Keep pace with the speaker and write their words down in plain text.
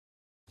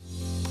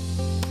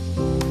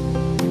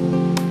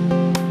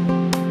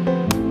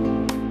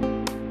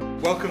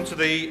Welcome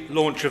to the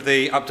launch of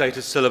the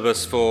updated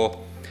syllabus for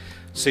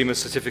CIMA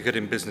Certificate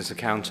in Business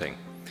Accounting.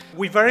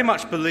 We very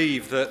much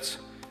believe that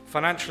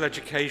financial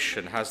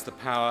education has the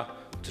power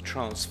to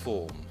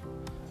transform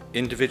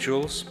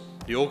individuals,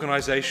 the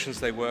organisations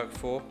they work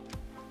for,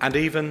 and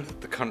even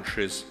the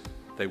countries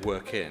they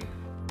work in.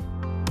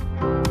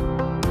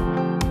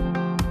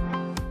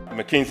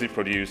 McKinsey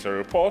produced a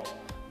report.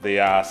 They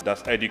asked,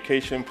 does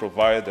education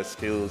provide the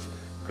skills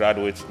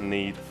graduates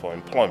need for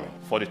employment?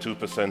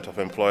 42% of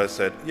employers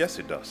said, yes,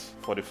 it does.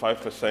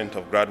 45%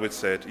 of graduates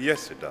said,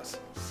 yes, it does.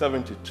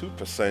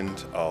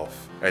 72%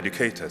 of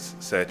educators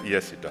said,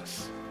 yes, it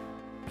does.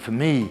 For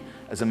me,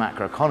 as a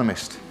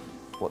macroeconomist,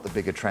 what the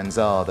bigger trends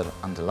are that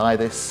underlie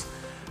this,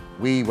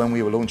 when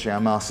we were launching our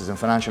Masters in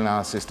Financial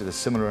Analysis, did a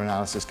similar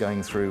analysis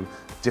going through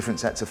different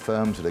sets of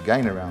firms that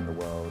again around the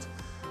world,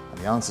 and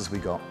the answers we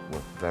got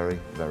were very,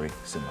 very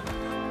similar.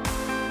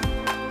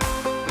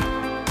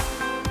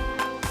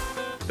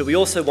 But we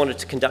also wanted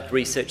to conduct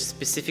research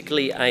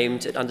specifically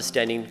aimed at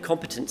understanding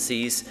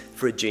competencies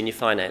for a junior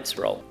finance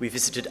role. We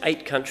visited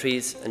 8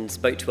 countries and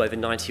spoke to over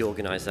 90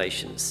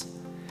 organisations.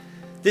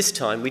 This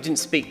time we didn't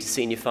speak to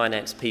senior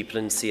finance people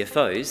and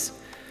CFOs,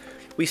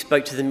 we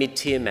spoke to the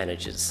mid-tier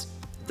managers,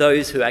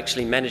 those who are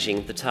actually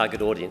managing the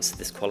target audience of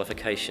this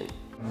qualification.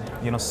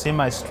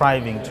 CIMA is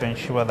striving to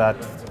ensure that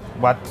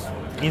what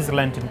is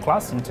learnt in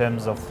class in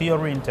terms of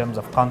theory, in terms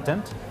of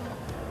content,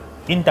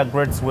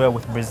 integrates well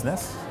with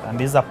business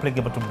and is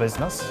applicable to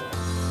business.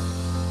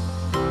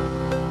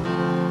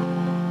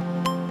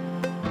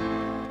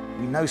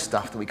 We know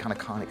stuff that we kind of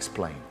can't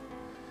explain.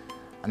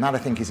 And that, I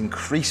think, is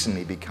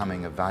increasingly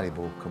becoming a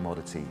valuable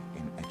commodity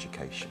in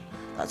education.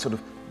 That sort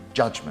of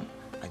judgment.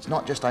 It's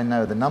not just I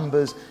know the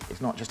numbers,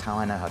 it's not just how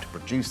I know how to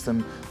produce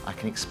them, I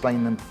can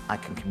explain them, I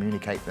can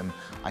communicate them,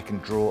 I can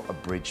draw a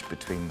bridge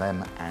between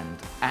them and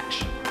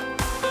action.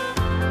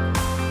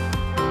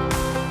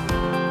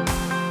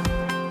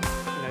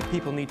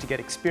 People need to get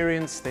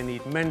experience, they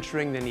need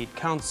mentoring, they need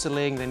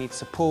counselling, they need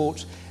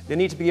support. They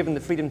need to be given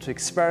the freedom to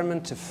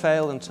experiment, to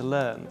fail and to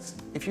learn.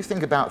 If you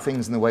think about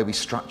things in the way we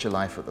structure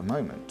life at the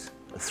moment,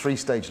 a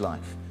 3-stage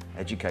life,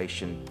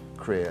 education,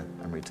 career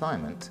and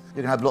retirement,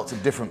 you can have lots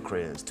of different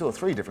careers, 2 or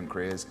 3 different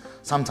careers,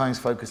 sometimes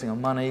focusing on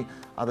money,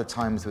 other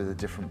times with a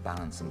different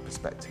balance and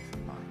perspective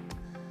in mind.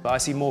 I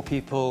see more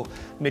people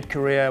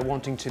mid-career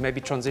wanting to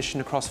maybe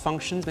transition across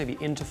functions, maybe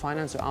into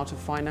finance or out of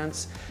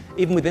finance.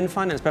 Even within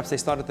finance, perhaps they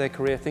started their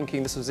career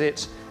thinking this was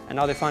it, and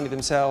now they're finding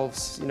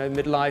themselves,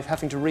 midlife,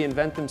 having to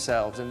reinvent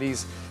themselves. And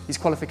these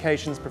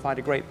qualifications provide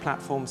a great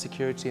platform,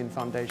 security and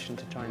foundation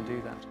to try and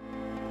do that.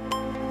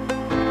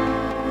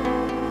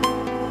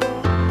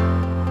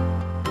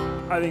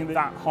 I think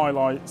that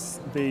highlights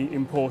the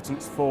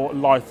importance for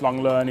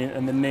lifelong learning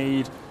and the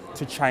need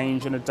to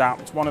change and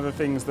adapt. One of the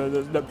things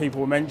that people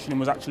were mentioning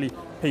was actually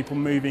people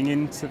moving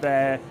into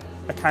their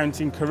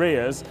accounting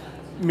careers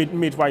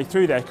midway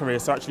through their career,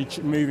 so actually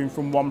moving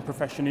from one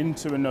profession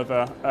into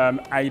another,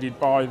 aided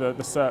by the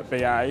Cert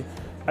BA.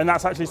 And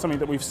that's actually something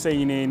that we've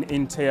seen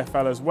in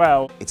TFL as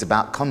well. It's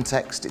about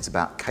context, it's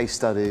about case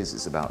studies,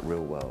 it's about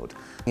real world.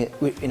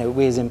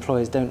 We as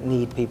employers don't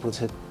need people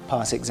to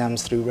pass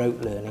exams through rote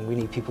learning. We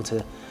need people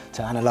to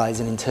analyse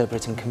and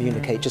interpret and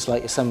communicate, just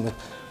like your son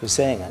was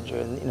saying, Andrew.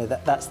 And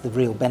that's the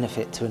real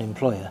benefit to an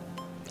employer.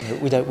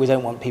 We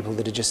don't want people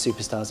that are just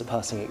superstars at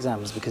passing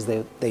exams, because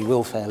they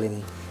will fail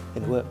in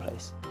the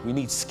workplace. We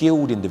need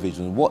skilled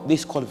individuals, and what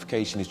this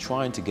qualification is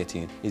trying to get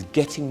in is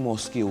getting more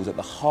skills at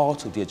the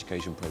heart of the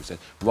education process,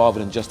 rather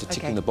than just a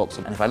tick in the box.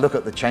 And if I look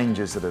at the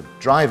changes that are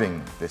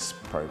driving this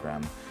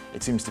programme,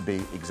 it seems to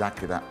be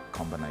exactly that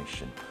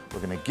combination. We're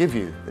going to give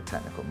you the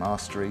technical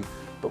mastery,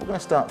 but we're going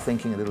to start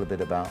thinking a little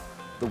bit about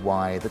the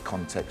why, the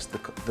context,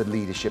 the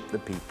leadership, the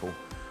people,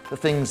 the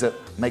things that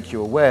make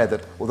you aware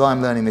that although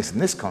I'm learning this in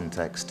this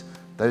context,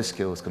 those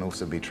skills can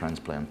also be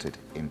transplanted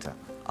into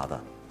other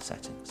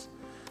settings.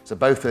 So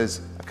both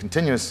as a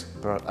continuous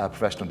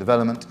professional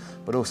development,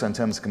 but also in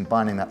terms of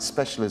combining that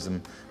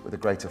specialism with a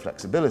greater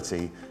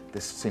flexibility,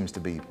 this seems to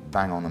be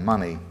bang on the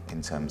money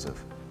in terms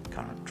of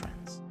current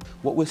trends.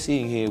 What we're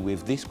seeing here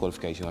with this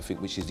qualification, I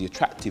think, which is the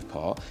attractive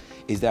part,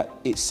 is that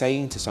it's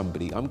saying to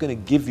somebody, I'm going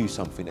to give you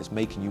something that's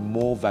making you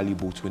more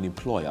valuable to an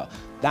employer.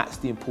 That's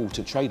the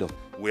important trade-off.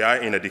 We are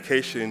in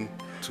education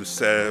to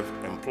serve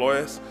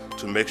employers,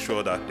 to make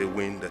sure that they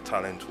win the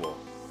talent war.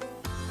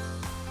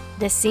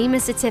 The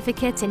CIMA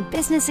Certificate in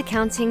Business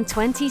Accounting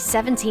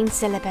 2017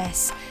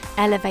 syllabus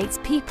elevates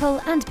people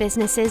and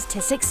businesses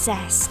to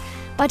success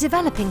by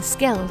developing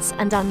skills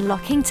and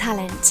unlocking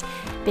talent,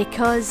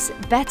 because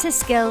better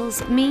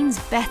skills means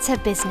better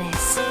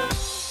business.